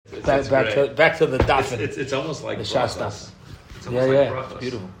back to the daf. It's almost like the shas daf. It's almost like brachos. It's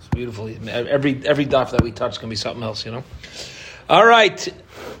beautiful. It's beautiful. Every daf that we touch can be something else, you know. All right.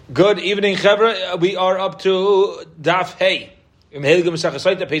 Good evening, Chevra. We are up to Daf Hey in Hilgim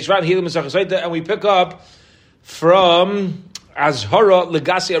Sotah Daf, page 1, Hilgim Sotah Daf, and we pick up from Azhara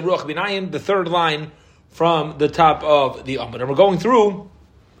Legacy Aruach Binayim, the third line from the top of the Amud. And we're going through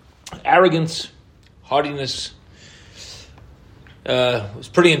arrogance, haughtiness. It was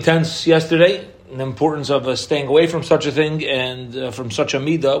pretty intense yesterday, the importance of staying away from such a thing and from such a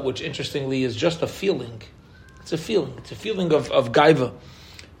midah, which interestingly is just a feeling. It's a feeling. It's a feeling of gaiva,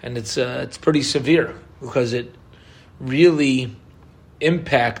 and it's pretty severe because it really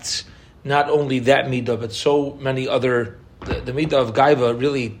impacts not only that midah but so many other. The midah of gaiva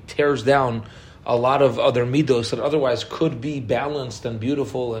really tears down a lot of other midos that otherwise could be balanced and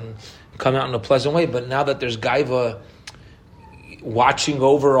beautiful and come out in a pleasant way. But now that there's gaiva watching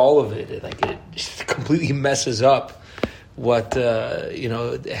over all of it, it just completely messes up what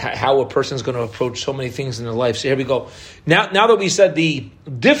how a person's going to approach so many things in their life. So here we go. Now that we said the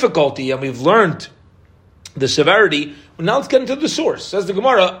difficulty and we've learned the severity, well, now let's get into the source. Says the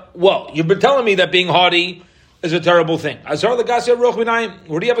Gemara, well, you've been telling me that being haughty is a terrible thing. Azar Legasia Ruach Binayim,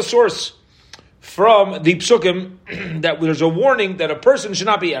 where do you have a source from the psukim that there's a warning that a person should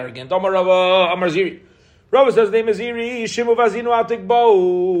not be arrogant? Amar Rava, Amar Ziri. Rava says, name is Ziri, Shimu Vazinu Atik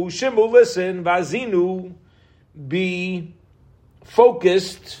Bo. Shimu, listen, Vazinu, be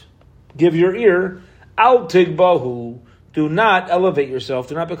focused, give your ear, Al Tigbahu, do not elevate yourself,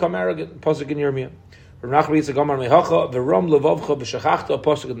 do not become arrogant. Pasuk in Yirmiyah.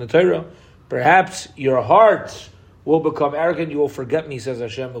 Perhaps your heart will become arrogant, you will forget me, says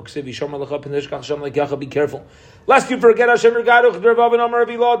Hashem. Be careful. Lest you forget Hashem your God. It's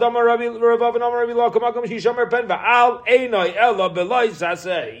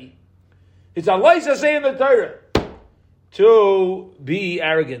a loisaseh in the Torah to be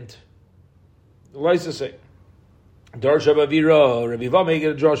arrogant. Loisaseh. Darsha Bavira, Rabbi Vama,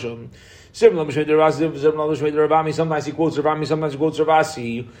 get a droshim. Sometimes he quotes Rabami, sometimes he quotes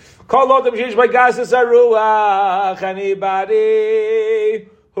Ravasi. Call out them changed by Gasas Aruach. Anybody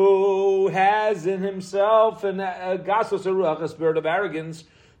who has in himself a Gasas Aruach, a spirit of arrogance,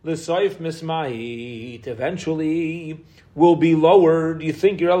 l'soif mismahit, eventually will be lowered. You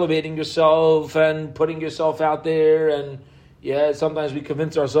think you're elevating yourself and putting yourself out there, and sometimes we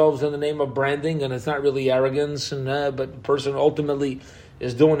convince ourselves in the name of branding, and it's not really arrogance, and but the person ultimately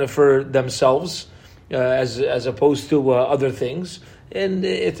is doing it for themselves, as opposed to other things, and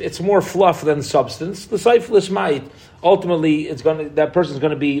it's more fluff than substance. The seifless might ultimately that person's going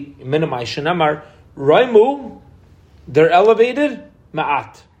to be minimized. Shenamar Raimu, they're elevated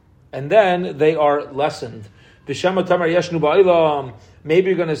ma'at, and then they are lessened. V'shema tamar yeshnu ba'ilam. Maybe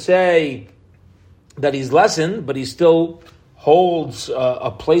you're going to say that he's lessened, but he still holds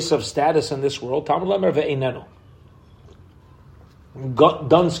a place of status in this world. Tamar lemer ve'einenu.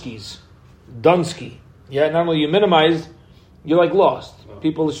 Dunsky. Not only you minimized, you're like lost.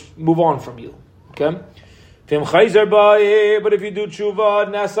 People just move on from you. Okay? But if you do tshuva,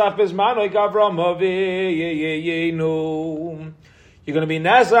 you're going to be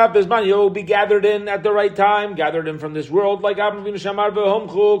nasaf bisman. You'll be gathered in at the right time, gathered in from this world, like and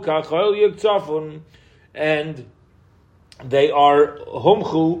they are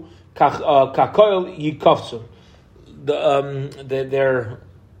homchu kakoil yikafsum. They're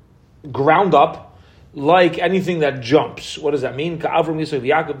ground up like anything that jumps. What does that mean? But if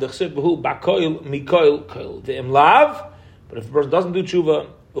a person doesn't do tshuva,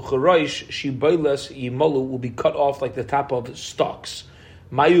 will be cut off like the top of stalks.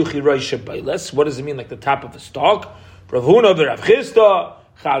 What does it mean, like the top of the stalk?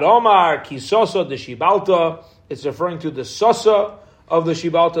 It's referring to the sosa of the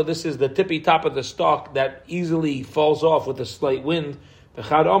shibalta. This is the tippy top of the stalk that easily falls off with a slight wind. It's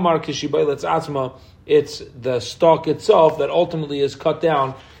the stalk itself that ultimately is cut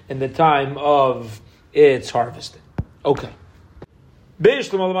down in the time of its harvesting. Okay. That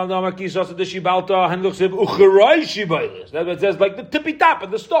it says like the tippy top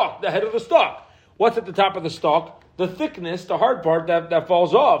of the stalk, the head of the stalk. What's at the top of the stalk? The thickness, the hard part that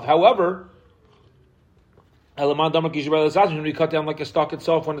falls off. However, when we cut down like a stalk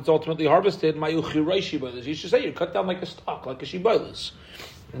itself when it's ultimately harvested, you should say you cut down like a stalk, like a shibolis.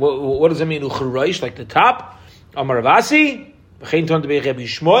 What does it mean? Like the top? Amar Ravasi,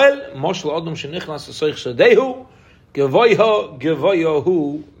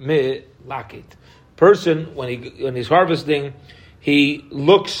 person when he's harvesting, he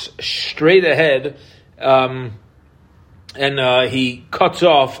looks straight ahead, and he cuts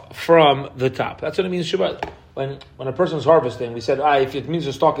off from the top. That's what it means, Shabbat. When a person's harvesting, we said, if it means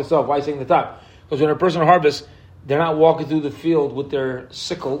the stalk itself, why saying the top? Because when a person harvests, they're not walking through the field with their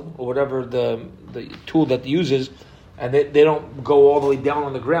sickle or whatever the tool that they uses, and they don't go all the way down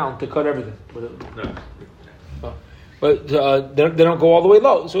on the ground to cut everything. But they don't go all the way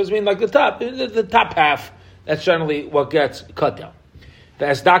low. So it's mean like the top half. That's generally what gets cut down. The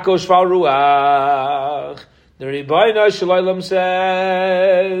Esdako Shval Ruach. The Rebbeinu Shalom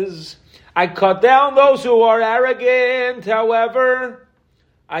says, I cut down those who are arrogant. However,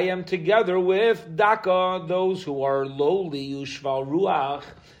 I am together with Daka, those who are lowly, Ushval Ruach,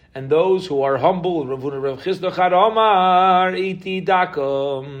 and those who are humble. Ravuna Rav Chisda Chad Omar, Iti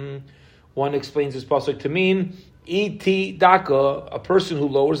Daka. One explains this pasuk to mean Iti Daka, a person who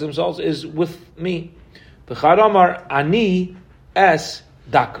lowers themselves, is with me. V'chad Omar Ani Es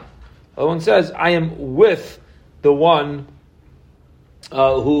Daka. The one says, I am with the one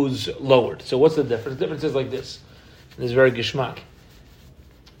who's lowered. So what's the difference? The difference is like this. This is very geschmack.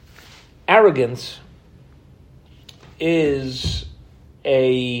 Arrogance is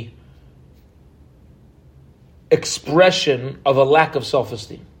a expression of a lack of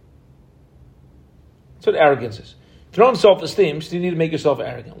self-esteem. That's what arrogance is. If you don't have self-esteem, you need to make yourself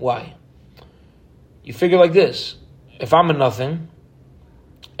arrogant. Why? You figure like this: if I'm a nothing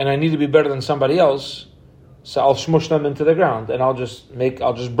and I need to be better than somebody else, so I'll smush them into the ground and I'll just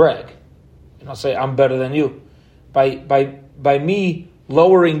brag. And I'll say, I'm better than you. By me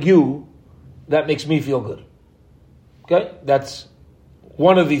lowering you, that makes me feel good. Okay? That's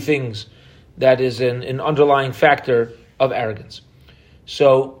one of the things that is an underlying factor of arrogance.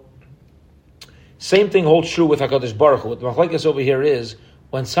 So, same thing holds true with HaKadosh Baruch Hu. What the machlekes over here is,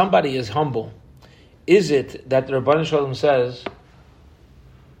 when somebody is humble, is it that the Rebbeinu Shalom says,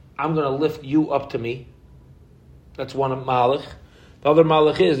 I'm going to lift you up to me? That's one malach. The other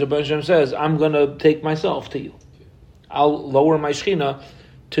malach is, the Rebbeinu Shalom says, I'm going to take myself to you. I'll lower my Shechina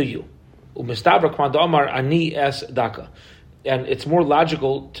to you. U'mistabra k'mad amar ani es daka. And it's more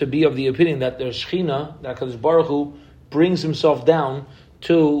logical to be of the opinion that the Shechina, that HaKadosh Baruch Hu, brings himself down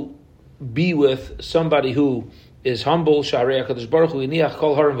to be with somebody who is humble. Sharei HaKadosh Baruch Hu iniach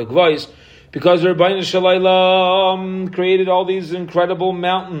kol harim v'gvais, because the Rebbeinu Shalom created all these incredible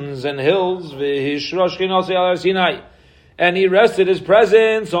mountains and hills, v'hishra Shechina al Sinai, and he rested his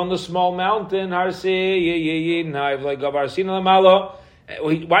presence on the small mountain, Har Sinai, like Har Sinai Lamalo.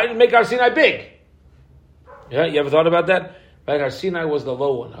 Why didn't he make Har Sinai big? Yeah, you ever thought about that? Right, Har Sinai was the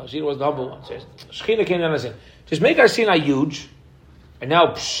low one. Har Sinai was the humble one. So Shechina came down and said, just make Har Sinai huge, and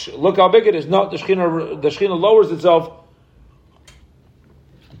now look how big it is. No, the Shechina lowers itself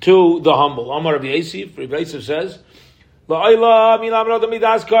to the humble. Amar Rabbi Yosef, Rabbi Yosef says, a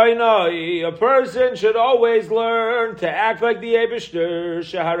person should always learn to act like the Eibishter.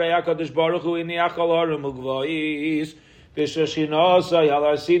 Sheharei HaKadosh Baruch Hu iniach kol harim ugvais, v'shechinasai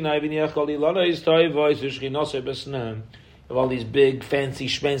al Sinai v'iniach kol ilanais toivos v'shechinasai b'snam. Of all these big, fancy,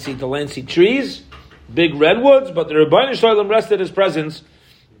 schmancy, Delancey trees, big redwoods, but the Rebbeinu Shalom rested his presence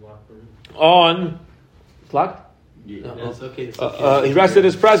on... It's locked? Yeah, it's okay. He rested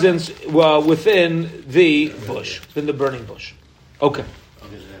his presence within the bush, within the burning bush. Okay.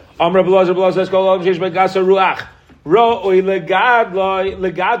 Amr Blazer Blazer Skol Shesh Begasa Ruach Ro'oi Legadloi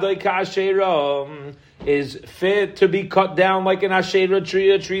Legadloi Ka'asheram is fit to be cut down like an Asherah tree,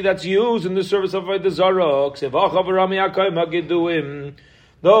 a tree that's used in the service of the Zarok. Sevacha v'rami hakayma geduim.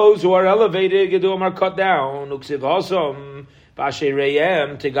 Those who are elevated geduim are cut down. Uksiv hasam.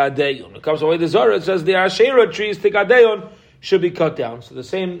 Asherayim tigadeyon. It comes away the Zohar. It says the Asherah trees tigadeyon should be cut down. So the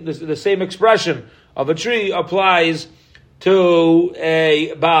same expression of a tree applies to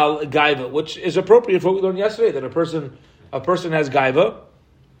a Baal Gaiva, which is appropriate for what we learned yesterday, that a person has Gaiva.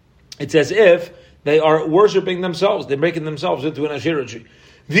 It's as if they are worshiping themselves. They're making themselves into an Asherah tree.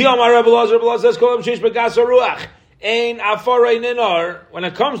 When it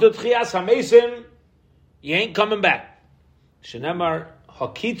comes to Tchias HaMesim, you ain't coming back. Shenemar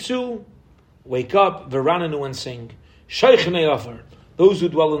Hakitzu, wake up, Verananu and sing. Sheichne Afar, those who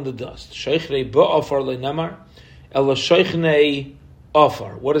dwell in the dust. Sheichne Ba'afar leNemar, Ela Sheichne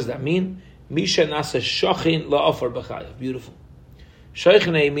Afar. What does that mean? Misha Nasa Shachin LaAfar B'chayav. Beautiful.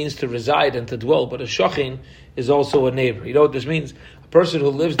 Sheichne means to reside and to dwell, but a Shachin is also a neighbor. You know what this means? A person who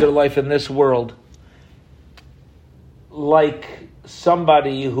lives their life in this world feeling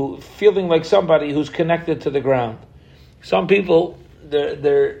like somebody who's connected to the ground. Some people,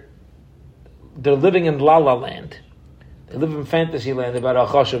 they're living in La La Land. They live in fantasy land about how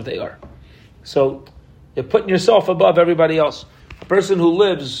chashuv they are. So you're putting yourself above everybody else. A person who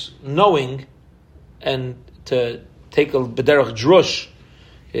lives knowing and to take a bederach drush,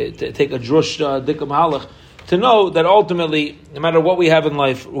 take a drush dikam halach, to know that ultimately, no matter what we have in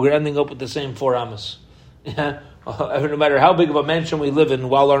life, we're ending up with the same 4 amas. No matter how big of a mansion we live in,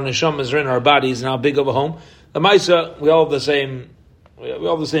 while our neshamas are in our bodies, and how big of a home, the Maisa, we all have the same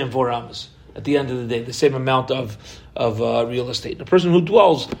 4 amas. At the end of the day, the same amount of real estate. The person who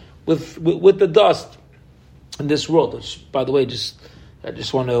dwells with the dust in this world, which, by the way, I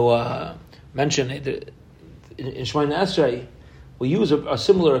just want to mention in Shemona Esrei, we use a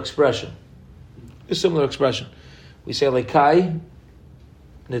similar expression. We say "Lekai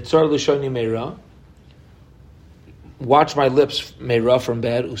nitzar l'shoni meira." Watch my lips meira from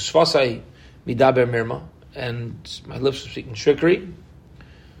bad. Usvasai midaber mirma, and my lips are speaking trickery.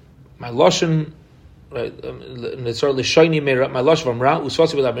 My lashon, right? Nitzar l'shoni meira. My lashon from ra.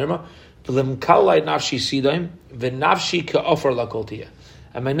 Usvasai midaber mirma. V'limkalai nafshi sidaim v'nafshi ka'ofar lakoltiya.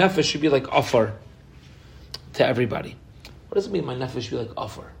 And my nefesh should be like offer to everybody. What does it mean? My nefesh should be like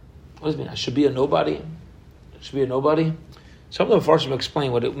offer. What does it mean? I should be a nobody. I should be a nobody. Some of the Farshim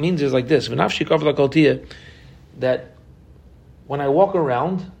explain what it means is like this: v'nafshi ka'ofar lakoltiya. That when I walk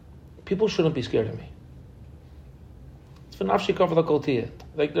around, people shouldn't be scared of me. It's v'nafshi ka'ofar lakoltiya.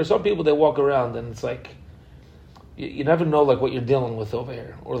 Like there's some people that walk around and it's like you never know like what you're dealing with over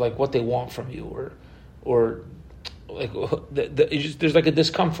here, or like what they want from you, or like there's like a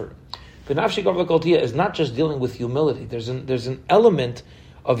discomfort. The nafshi ka'ofar lakoltiya is not just dealing with humility. There's an element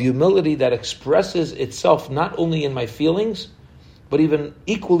of humility that expresses itself not only in my feelings, but even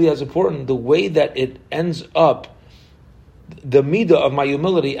equally as important, the way that it ends up, the midah of my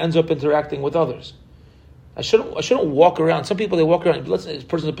humility ends up interacting with others. I shouldn't walk around. Some people, they walk around. Let's say this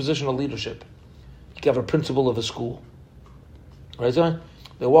person's in a position of leadership. You have a principal of a school, right? So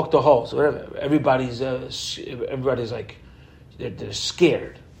they walk the halls. Whatever. Everybody's like they're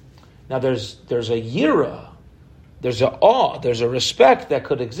scared. Now there's a yira, there's a awe, there's a respect that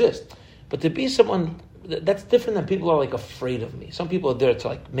could exist, but to be someone that's different than people are like afraid of me. Some people are there to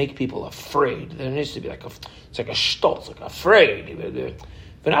like make people afraid. There needs to be like it's like a stolz, like afraid.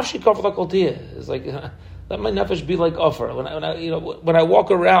 V'nafshi ka'ofar lakoltiya is like let my nefesh be like offer. When I walk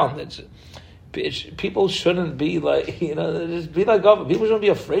around, people shouldn't be like just be like offer. People shouldn't be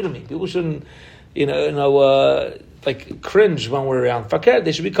afraid of me. People shouldn't like cringe when we're around. Fakir,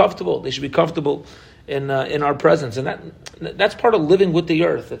 they should be comfortable. They should be comfortable in our presence, and that's part of living with the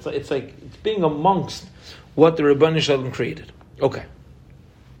earth. It's being amongst what the Rebbeinu Shalom created. Okay.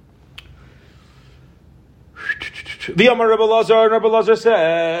 V'yamar Rebbe Lazar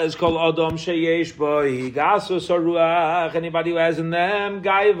says, "Kol adam sheyesh bo higasus haruach." Anybody who has in them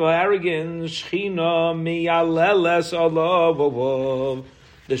gaiva, arrogance, shechina miyaleles alav.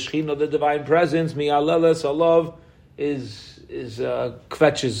 The shechina, the divine presence, miyaleles alav, is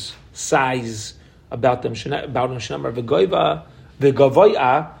kvetches sighs about them. Shnamar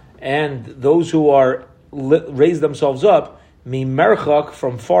v'gavoya, and those who are raise themselves up, mimerchak,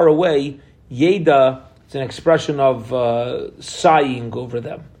 from far away, yeda. It's an expression of sighing over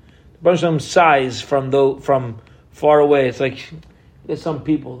them. A bunch of them sighs from far away. It's like there's some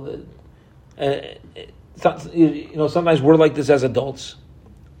people that, sometimes we're like this as adults.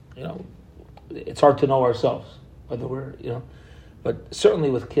 It's hard to know ourselves whether we're but certainly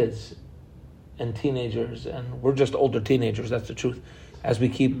with kids and teenagers, and we're just older teenagers. That's the truth. As we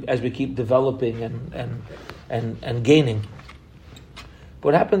keep developing and gaining.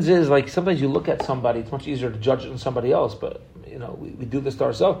 What happens is, like, sometimes you look at somebody, it's much easier to judge it than somebody else, but, we do this to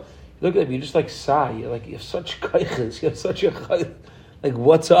ourselves. You look at them, you just, like, sigh. You're like, you have such kaiches, you have such a kaiches. Like,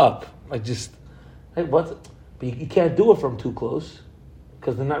 what's up? Like, just, hey, what? But you can't do it from too close,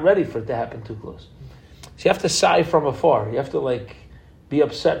 because they're not ready for it to happen too close. So you have to sigh from afar. You have to, like, be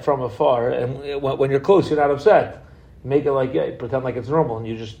upset from afar, and when you're close, you're not upset. You make it like, pretend like it's normal, and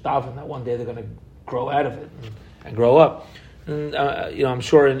you just daven that one day they're going to grow out of it and grow up. And, I'm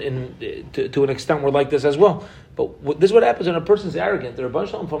sure to an extent we're like this as well. But this is what happens when a person's arrogant. There are a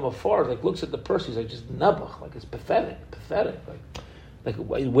bunch of them from afar, like looks at the person, he's like just nabach, like it's pathetic, like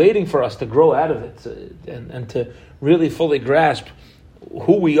waiting for us to grow out of it and to really fully grasp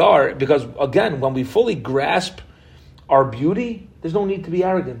who we are. Because again, when we fully grasp our beauty, there's no need to be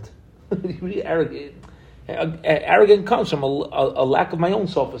arrogant. Arrogant comes from a lack of my own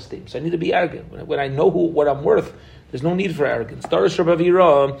self-esteem. So I need to be arrogant. When I know what I'm worth, there's no need for arrogance. Darish Rabbi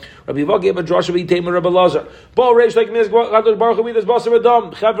Yira, Rabbi Yiva gave a drasha b'yitema Rabbi Lazar. Bo reish like midas baruch hu midas basar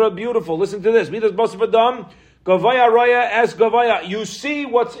v'dam. Chavra, beautiful. Listen to this. Midas basar v'dam. Gavaya raya es gavaya. You see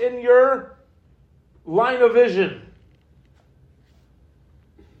what's in your line of vision.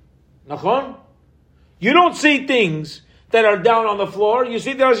 Nachon? You don't see things that are down on the floor. You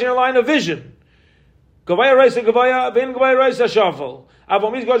see things in your line of vision. Gavaya Reisa Gavaya, Vin Gavaya Reisa Shuffle.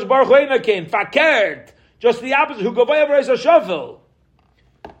 Avomis Gosh Baruch Einakin, Fakert. Just the opposite. Who Gavaya Reisa Shuffle.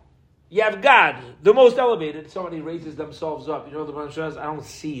 You have God, the most elevated. Somebody raises themselves up. You know the Baruch says, I don't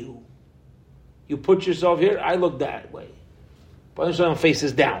see you. You put yourself here, I look that way. Baruch Shalom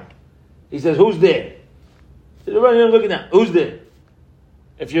faces down. He says, who's there? Everybody looking down. Who's there?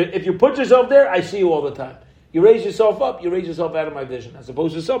 If you put yourself there, I see you all the time. You raise yourself up, you raise yourself out of my vision, as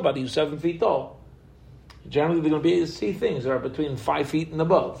opposed to somebody who's 7 feet tall. Generally, they're going to be able to see things that are between 5 feet and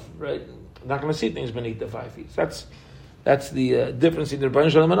above, right? They're not going to see things beneath the 5 feet. So that's the difference in the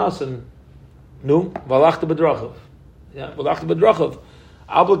Rebbeinu Shalom and us. And Valachta B'drachav. Yeah, Valachta B'drachav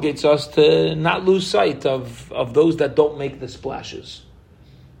obligates us to not lose sight of those that don't make the splashes.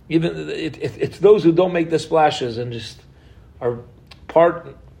 Even it's those who don't make the splashes and just are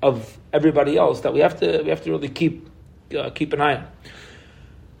part of everybody else that we have to really keep an eye on.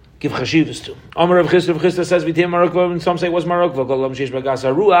 Give chashivas to. Amar Rav Chisda says v'tiyem marukva, and some say it was marukva. Kol lam sheish bagas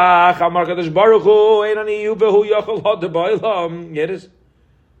haruach, Amar Kadosh Baruch Hu, ein ani yuvehu yachol had ba'olam. Yes,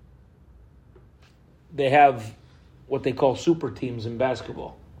 they have what they call super teams in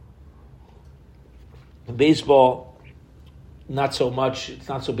basketball. In baseball, not so much. It's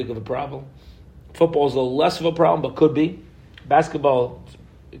not so big of a problem. Football is a little less of a problem, but could be. Basketball,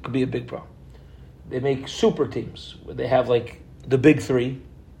 it could be a big problem. They make super teams where they have like the big three.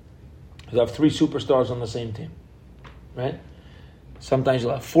 You have 3 superstars on the same team, right? Sometimes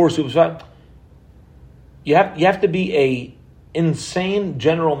you'll have 4 superstars. You have to be a insane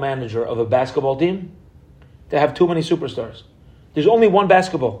general manager of a basketball team to have too many superstars. There's only one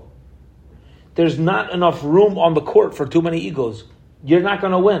basketball. There's not enough room on the court for too many egos. You're not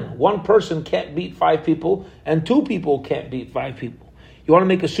going to win. One person can't beat 5 people, and 2 people can't beat 5 people. You want to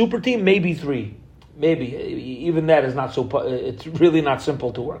make a super team? Maybe 3. Maybe. Even that is not so... It's really not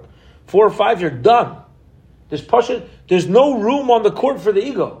simple to work. 4 or 5, you're done. There's no room on the court for the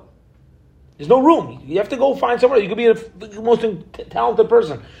ego. There's no room. You have to go find somewhere. You could be the most talented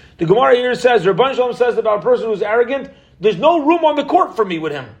person. The Gemara here says, Rabban Shalom says about a person who's arrogant, there's no room on the court for me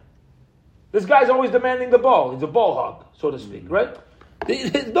with him. This guy's always demanding the ball. He's a ball hog, so to speak, right?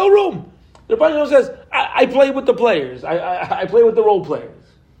 There's no room. The Rabban Shalom says, I play with the players. I play with the role players.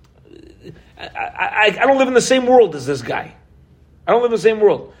 I don't live in the same world as this guy. I don't live in the same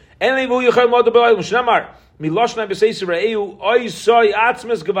world. A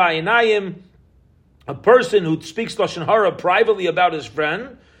person who speaks Lashon Hara privately about his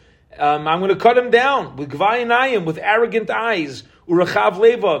friend, I'm going to cut him down with gvayinayim, with arrogant eyes, urachav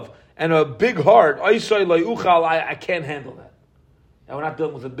levav, and a big heart. I can't handle that. Now we're not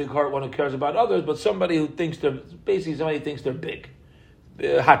dealing with a big heart, one who cares about others, but somebody who thinks they're big,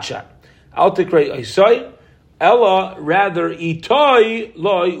 hot shot. I'll take Isai. Ella, rather, itoi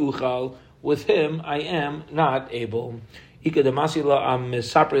loy uchal. With him, I am not able. Some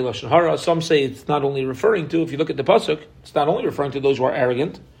say it's not only referring to, if you look at the pasuk, it's not only referring to those who are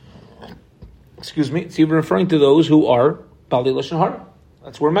arrogant. Excuse me, it's even referring to those who are bali lashon hara.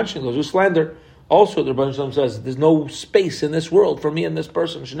 That's what we're mentioning, those who slander. Also, the Rebbeinu Shalom says, there's no space in this world for me and this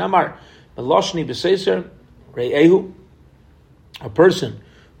person. Shnamar, meloshni b'seiser re'ehu, a person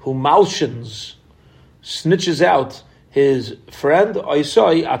who malshins, snitches out his friend,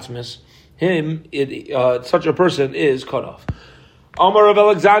 Isai Atzmis, such a person is cut off. Amar Rav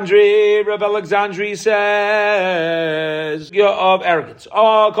Alexandri says, of arrogance.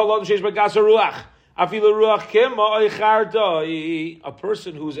 A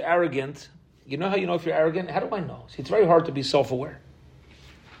person who's arrogant, you know how you know if you're arrogant? How do I know? See, it's very hard to be self-aware.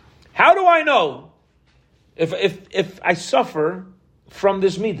 How do I know if I suffer from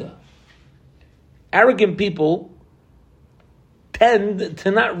this midah? Arrogant people tend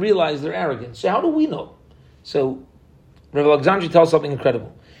to not realize their arrogance. So how do we know? So Rav Alexandri tells something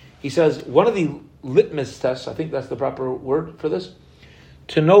incredible. He says, one of the litmus tests, I think that's the proper word for this,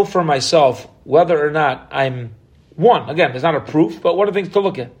 to know for myself whether or not I'm, one, again, there's not a proof, but one of the things to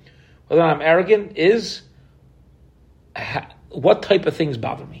look at, whether or not I'm arrogant is what type of things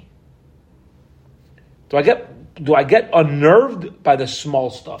bother me. Do I get unnerved by the small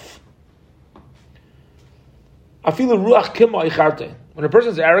stuff? When a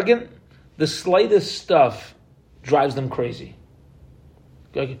person's arrogant, the slightest stuff drives them crazy.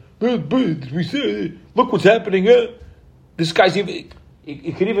 Like, look what's happening. This guy's even.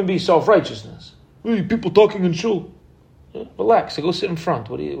 It could even be self-righteousness. People talking in shul. Relax. Go sit in front.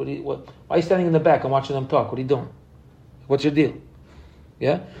 Why are you standing in the back and watching them talk? What are you doing? What's your deal?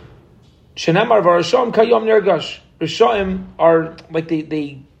 Yeah. Shenamar v'Rasham kayom nergash. Rishaim are like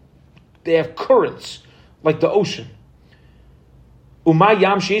they have currents. Like the ocean. Uma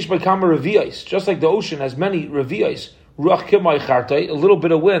yam sheish by kama reviyos, just like the ocean has many reviyos. Ruach kimay chartay, a little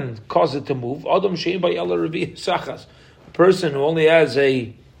bit of wind causes it to move. Adam shein by ela reviyos sachas. A person who only has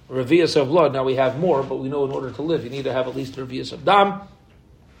a reviyos of blood. Now we have more, but we know in order to live, you need to have at least a reviyos of dam.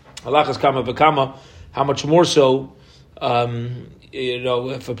 Halachas kama v'kama. How much more so?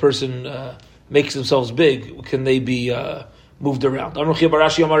 If a person makes themselves big, can they be moved around? Even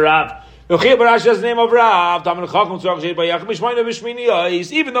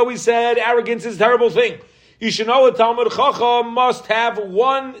though we said arrogance is a terrible thing, you should know a Talmud Chacham must have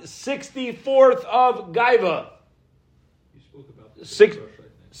 1/64th of gaiva. You spoke about this.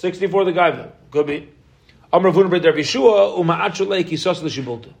 64th of gaiva. Could be.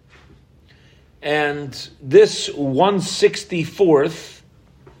 And this 1/64th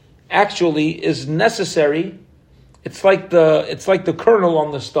actually is necessary. It's like the kernel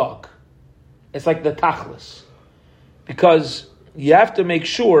on the stalk. It's like the tachlis, because you have to make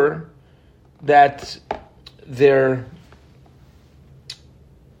sure that they're.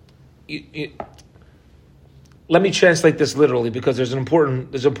 Let me translate this literally, because there's an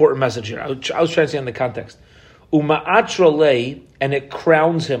important message here. I was translating the context. Uma'atrale, and it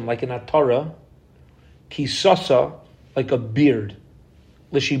crowns him like an atara. Kisasa, like a beard.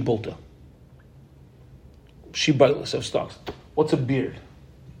 Lishibulta. Shibailis of stalks. What's a beard?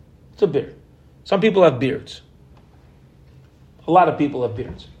 It's a beard. Some people have beards. A lot of people have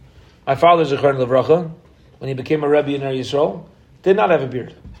beards. My father, Zechron Levracha, when he became a Rebbe in Eretz Yisrael, did not have a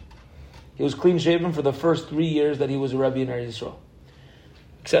beard. He was clean shaven for the first 3 years that he was a Rebbe in Eretz Yisrael.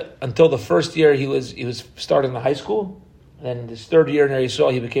 Except until the first year he was starting the high school, and then his third year in Eretz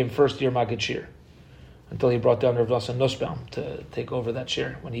Yisrael he became first year Maggid Shir, until he brought down Rav Nosson Nussbaum to take over that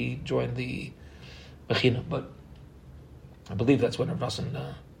shir when he joined the Mechina. But I believe that's when Rav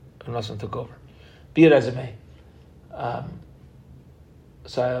Nosson took over. Be it as it may.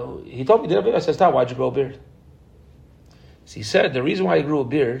 So he told me, I said, why'd you grow a beard? So he said, the reason why he grew a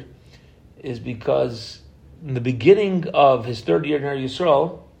beard is because in the beginning of his third year in Eretz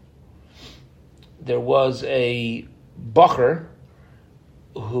Yisrael, there was a bacher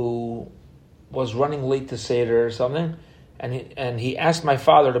who was running late to Seder or something, and he asked my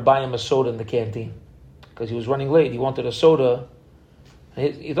father to buy him a soda in the canteen because he was running late. He wanted a soda.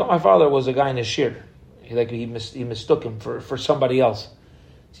 He thought my father was a guy in his shir. He mistook him for somebody else.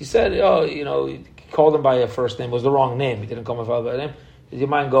 So he said, he called him by a first name. It was the wrong name. He didn't call my father by name. Do you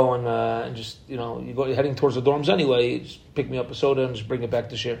mind going and just, you're heading towards the dorms anyway, just pick me up a soda and just bring it back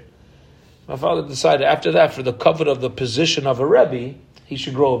to shir. My father decided after that, for the covet of the position of a Rebbe, he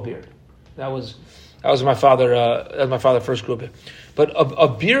should grow a beard. That was my father. As my father first grew a beard. But a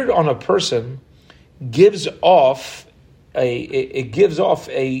beard on a person gives off an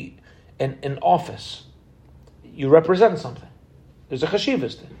office. You represent something. There's a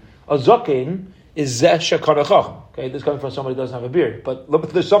chashivas thing. A zaken is zeh shekana chacham. Okay, this is coming from somebody who doesn't have a beard. But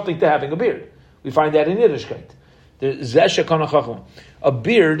there's something to having a beard. We find that in Yiddishkeit. There's zeh shekana chacham. A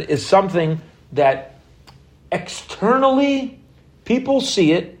beard is something that externally people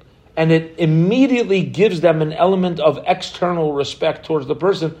see it, and it immediately gives them an element of external respect towards the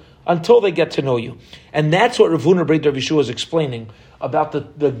person until they get to know you. And that's what Rav Huna Breit Rav Yeshua is explaining about the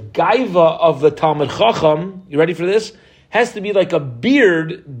gaiva of the Talmud Chacham. You ready for this? Has to be like a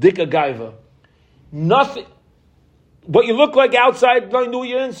beard, dika gaiva. Nothing. What you look like outside, nothing to do with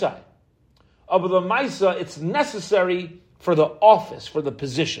your inside. But the Maisa, it's necessary for the office, for the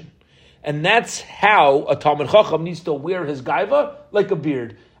position. And that's how a Talmud Chacham needs to wear his gaiva, like a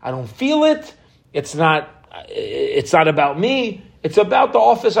beard. I don't feel it. It's not about me. It's about the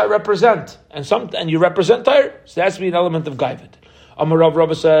office I represent. And you represent Torah. So there has to be an element of gaiva. Amarav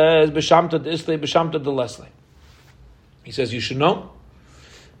Rabba says, B'shamta d'Islay, B'shamta d'Lesley. He says, you should know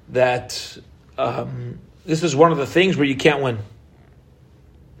that this is one of the things where you can't win.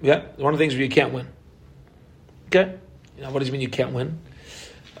 Yeah, one of the things where you can't win. Okay? What does he mean you can't win?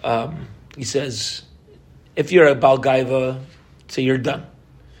 He says, if you're a Baal Gaiva, say you're done.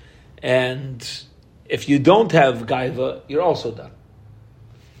 And if you don't have Gaiva, you're also done.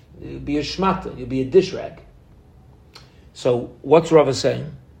 You'll be a shmata, you'll be a dish rag. So what's Rava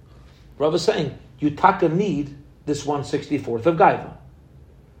saying? Rava's saying, you taka need this 1/64th of Gaiva.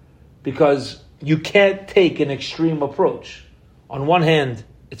 Because you can't take an extreme approach. On one hand,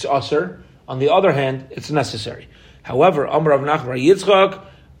 it's usher. On the other hand, it's necessary. However, Amar Rav Nachman Yitzchak,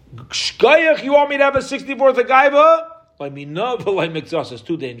 Shkayach, you want me to have a 64th of Gaiva? By me no, but like Mikzas, it's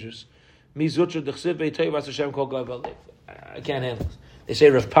too dangerous. I can't handle this. They say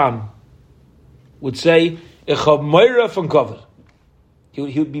Rav Pam would say, from cover. He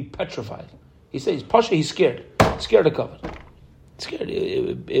would be petrified. He says, Pasha, he's scared. Scared of cover. scared.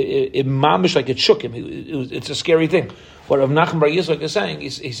 It mamish like it shook him. It's a scary thing. What Rav Nachman Bar Yitzchak is saying,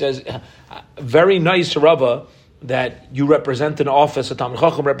 he says, very nice, Rava, that you represent an office, a Talmid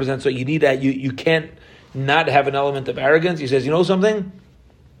Chacham represents, so you need that. You can't not have an element of arrogance. He says, you know something?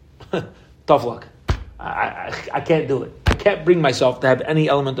 Tough luck. I can't do it. I can't bring myself to have any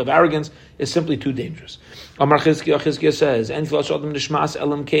element of arrogance. It's simply too dangerous. Amar Chizkiah says, "En filas adam nishmas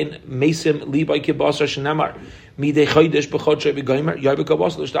elam kein mesim libay kibasar shenamar midei chodesh b'chodshei b'gomer yai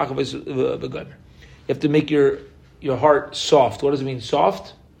b'kabas l'shtachav b'gomer." You have to make your heart soft. What does it mean?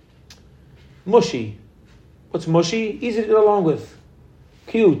 Soft? Mushy. What's mushy? Easy to get along with.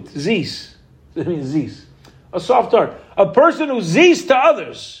 Cute. Zis. It means zis. A soft heart. A person who zis to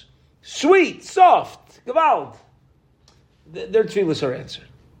others. Sweet, soft, gewalt. Their tefillas are answered.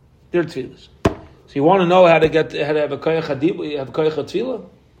 Their tefillas. So you want to know how to have a koyach hadib, you have a koyach tefillah?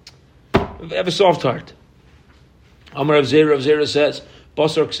 Have a soft heart. Amar Rav Zera says,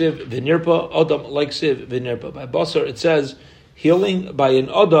 Basar ksiv v'nirpa, Adam like ksiv v'nirpa. By Basar it says, healing by an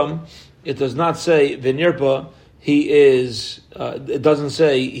Adam, it does not say v'nirpa, he is, it doesn't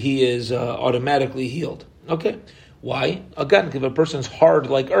say he is automatically healed. Okay. Why? Again, if a person's hard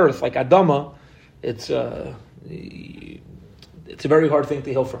like earth, like Adama, it's a very hard thing to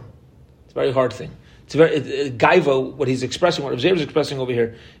heal from. It's a very hard thing. It's gaiva. What he's expressing, what Rav Zera is expressing over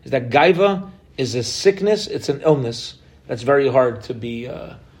here, is that gaiva is a sickness. It's an illness that's very hard to be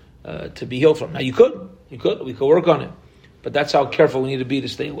healed from. Now we could work on it, but that's how careful we need to be to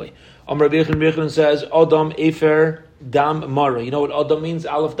stay away. Amar Rabbi Yechon says, Adam efer dam mara. You know what Adam means?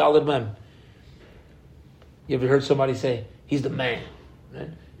 Aleph Daled Mem. You ever heard somebody say, he's the man? Right?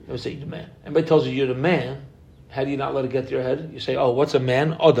 You ever say, the man? Everybody tells you you're the man. How do you not let it get to your head? You say, oh, what's a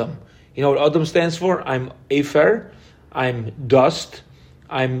man? Adam. You know what Adam stands for? I'm Afer, I'm dust,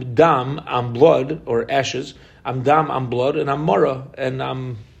 I'm dam, I'm blood, or ashes. I'm dam, I'm blood, and I'm mara, and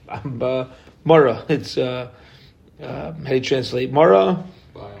I'm mara. It's, how do you translate? Mara?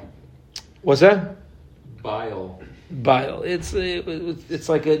 Bile. What's that? Bile. It's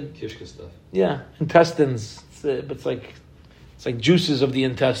like a Kishka stuff. Yeah, intestines. It's like juices of the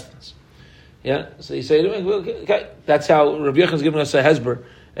intestines. Yeah, so you say, okay, that's how Rabbi Yechon is giving us a hesber,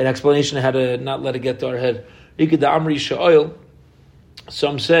 an explanation of how to not let it get to our head.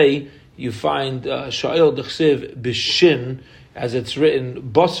 Some say you find sha'il d'chsiv b'shin, as it's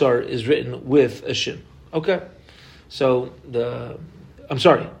written, basar is written with a shin. Okay, so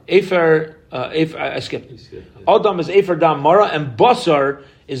Efer, I skipped. Adam is Efer Dam Mara, and Basar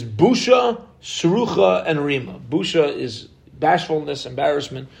is Busha, Surucha, and Rima. Busha is bashfulness,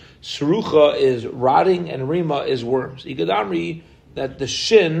 embarrassment. Surucha is rotting, and Rima is worms. Igadamri, that the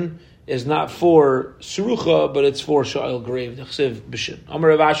shin is not for Surucha, but it's for Sha'il grave, the Chsiv B'shin.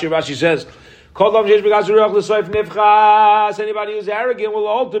 Amar Rashi says, anybody who's arrogant will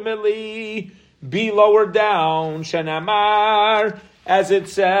ultimately be lowered down. Shenamar, as it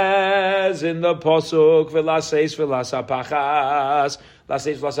says in the pasuk, v'laseis v'lasapachas,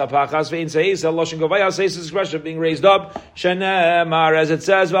 laseis v'lasapachas, v'inseis el-loshen govaya, seis is expression of being raised up. Shenemar, as it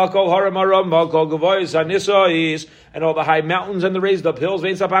says, v'alkol haram haram, v'alkol govayis hanisois, and all the high mountains and the raised up hills,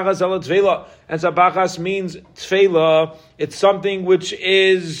 v'inzapachas el-tvela, and sapachas means tvela. It's something which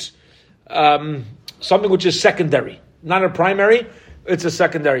is secondary, not a primary. It's a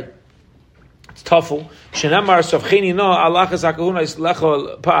secondary. It's tafel. Shenamar sovcheni no alachas hakahuna is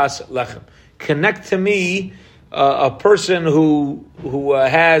lechol pas lechem. Connect to me a person who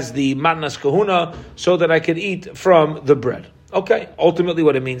has the matnas kahuna, so that I can eat from the bread. Okay. Ultimately,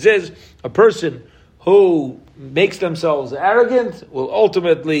 what it means is a person who makes themselves arrogant will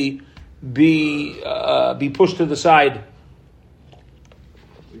ultimately be pushed to the side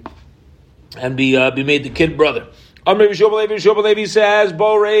and be made the kid brother. Levi says,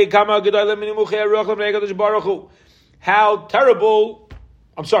 how terrible,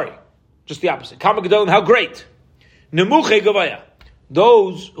 I'm sorry, just the opposite. How great.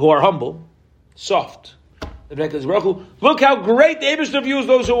 Those who are humble, soft. Look how great the Eibishter views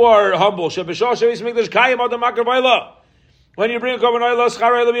those who are humble. When you bring a korban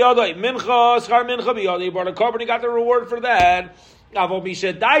mincha, you brought a korban, you got the reward for that. But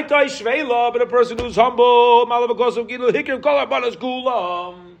a person who's humble,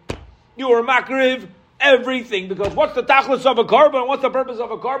 you are makriv everything, because what's the tachlis of a korban? What's the purpose of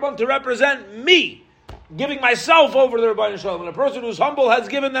a korban? To represent me, giving myself over to the Rebbeinu Shalom. And a person who's humble has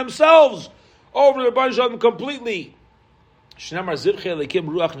given themselves over to the Rebbeinu Shalom completely. Those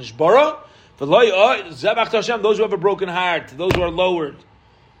who have a broken heart, those who are lower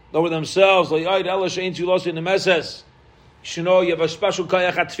themselves. You have a special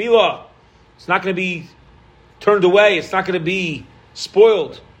kayach tefillah. It's not going to be turned away. It's not going to be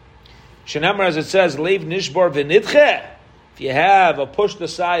spoiled. Shenamar, as it says, Leiv nishbar v'nidche. If you have a pushed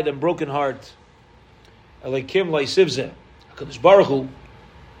aside and broken heart, Elikim laisivzeh, HaKadosh Baruch Hu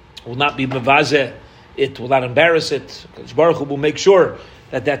will not be mevazeh, it will not embarrass it. HaKadosh Baruch Hu will make sure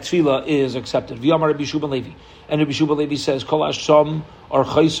that tefillah is accepted. V'yamar Rabbi Shua ben Levi. And Rabbi Shua ben Levi says, Kol hasham ar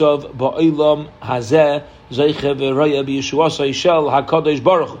chaysav ba'olam hazeh zeiche v'raya b'yeshuasa yishel HaKadosh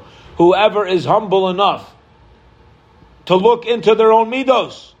Baruch Hu. Whoever is humble enough to look into their own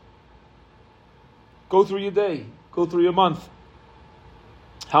midos, go through your day, go through your month.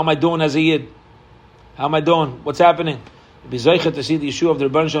 How am I doing as a yid? How am I doing? What's happening? Be zeicha to see the issue of the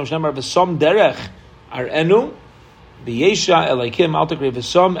Rebbeinu Shalom Shnemar v'som derech ar enu b'yesha elaykim al takri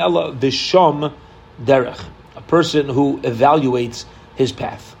v'som ela v'shom derech. A person who evaluates his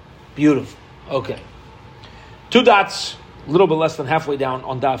path. Beautiful. Okay. 2 dots, a little bit less than halfway down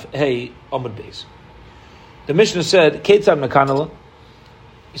on Daf Hey Amud Beis. The Mishnah said, Ketzad mekanala.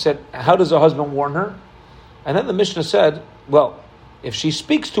 He said, how does a husband warn her? And then the Mishnah said, well, if she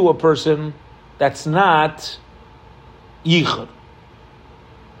speaks to a person that's not yichud,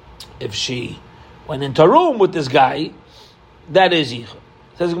 if she went into a room with this guy, that is yichud.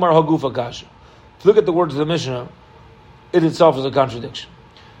 Says Gemara Hagufa Kasha. If you look at the words of the Mishnah, it itself is a contradiction.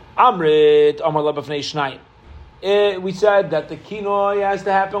 Amrit Amar Labafnei Shnayim. We said that the kinoi has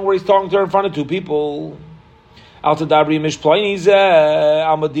to happen where he's talking to her in front of 2 people. Alta Dabri Mishplaini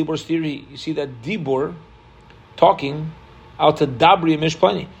Alma Dibor's theory. You see that Dibor talking Alta Dabri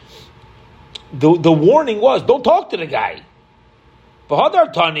Mishplaini. The warning was, don't talk to the guy.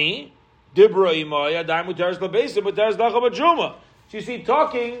 V'hadar Tani Dibra Imaya Daim Mutaris LaBeisa Mutaris Lacha B'Juma. So you see,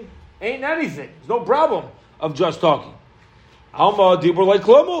 talking ain't anything. There's no problem of just talking. Alma Dibor like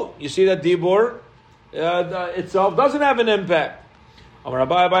Klomu. You see that Dibor itself doesn't have an impact.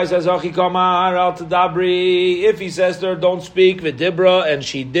 Rabbi says, if he says to her, don't speak, v'dibra, and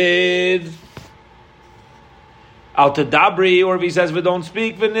she did, al tadabri, or if he says, don't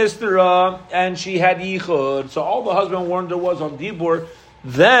speak, v'nistera, and she had yichud. So all the husband warned her was on dibur,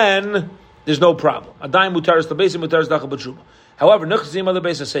 then there's no problem. Adayim mutaris lebeisa, mutaris dacha b'tshuma. However, nechzim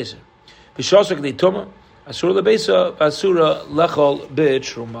lebeisa seiser. V'shosek leituma, asura lebeisa, asura lechol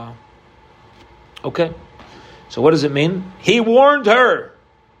b'tshuma. Okay. So what does it mean? He warned her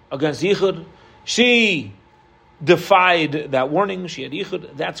against yichud. She defied that warning. She had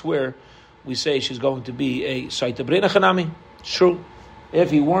yichud. That's where we say she's going to be a saita breina chanami. It's true. If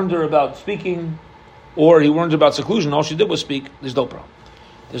he warned her about speaking, or he warned her about seclusion, all she did was speak. There's no problem.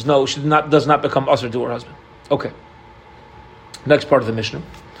 She does not become usher to her husband. Okay. Next part of the Mishnah.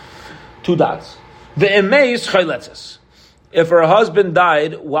 2 dots. The emeis chayletzes. If her husband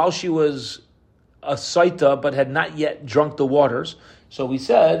died while she was a saita, but had not yet drunk the waters. So we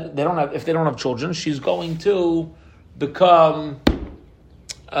said if they don't have children, she's going to become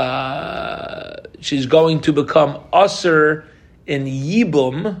usher in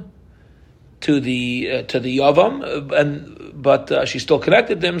yibum to the yavam, but she's still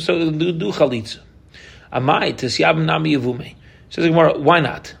connected to them, so do chalitza. Amai tisyab nami yavume. Says Gemara, why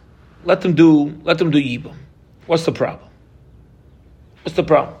not? Let them do yibum. What's the problem?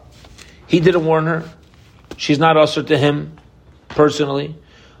 He didn't warn her. She's not usher to him personally.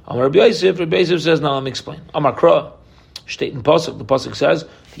 Amar Rabbi Yosef says, now let me explain. Amar Kra, state in Pasuk, the Pasuk says,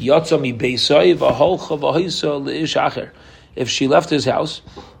 Yatsa mi beisai v'holcha v'hoisa le'ish acher. If she left his house,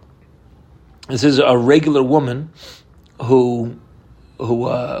 this is a regular woman who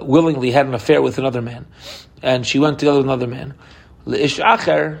willingly had an affair with another man, and she went together with another man. Le'ish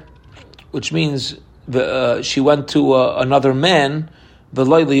acher, which means she went to another man,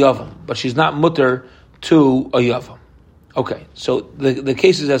 v'loi liyavam, but she's not mutter to a yavam. Okay, so the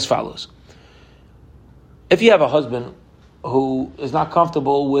case is as follows. If you have a husband who is not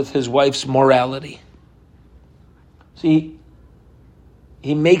comfortable with his wife's morality, see,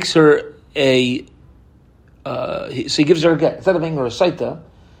 he makes her he gives her a get. Instead of making her a saita,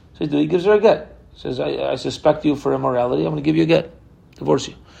 so he gives her a get. Says, I suspect you for immorality, I'm going to give you a get. Divorce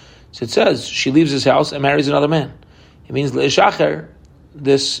you. So it says, she leaves his house and marries another man. It means le'ishacher,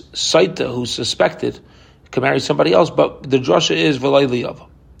 this saita who's suspected can marry somebody else, but the drasha is v'lai liyav.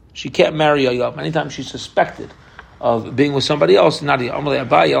 She can't marry a yav. Anytime she's suspected of being with somebody else, not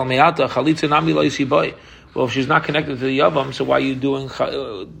well, if she's not connected to the yavam, so why are you doing?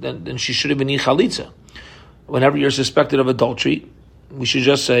 Then she should have been in chalitza. Whenever you're suspected of adultery, we should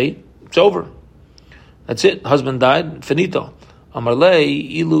just say it's over. That's it. Husband died. Finito. Amarlei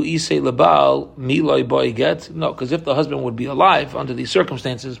ilu isei lebal miloi boy get. No, because if the husband would be alive under these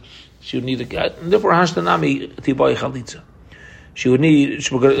circumstances, she would need a get, and therefore hashtanami tiboy chalitza. She would need.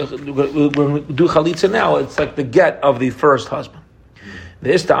 We're going to do chalitza now. It's like the get of the first husband.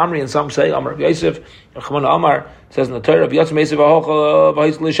 This to Amri, and some say Amar Yosef. Amar says in the Torah,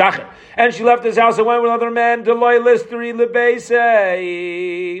 and she left his house and went with other men.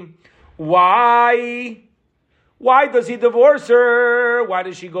 Why? Why does he divorce her? Why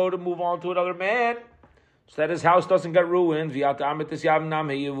does she go to move on to another man? So that his house doesn't get ruined.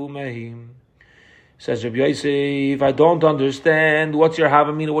 Says Rabbi Yosef, I don't understand. What's your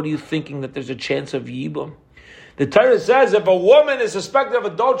havamina? What are you thinking that there's a chance of yibum? The Torah says if a woman is suspected of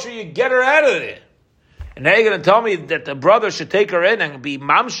adultery, you get her out of there. And now you're going to tell me that the brother should take her in and be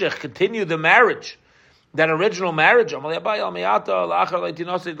mamshech, continue the marriage, that original marriage. According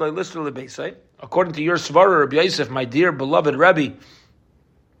to your svara, Rabbi Yosef, my dear beloved Rebbe,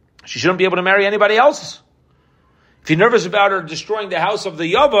 she shouldn't be able to marry anybody else. If you're nervous about her destroying the house of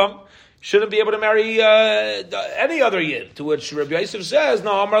the Yavam, shouldn't be able to marry any other yid. To which Rabbi Yosef says,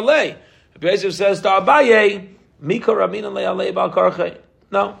 no, Amar Lei. Rabbi Yosef says to Abaye, Mika Ramina Le'alei Bal Karchei.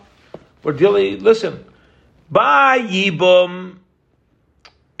 No, we're dealing. Listen, by Yibum,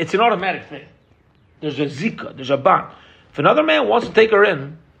 it's an automatic thing. There's a zika, there's a bond. If another man wants to take her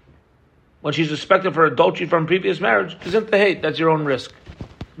in when she's suspected for adultery from previous marriage, isn't the hate? That's your own risk.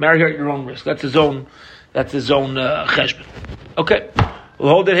 Marry her at your own risk. That's his own cheshbon. Okay. We'll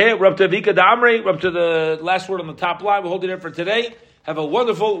hold it here. We're up to Vika Damri. We're up to the last word on the top line. We'll hold it here for today. Have a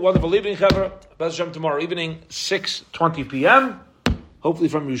wonderful, wonderful evening, Chaver. B'ez Hashem tomorrow evening, 6:20 p.m. Hopefully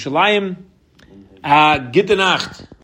from Yerushalayim. Gute Nacht.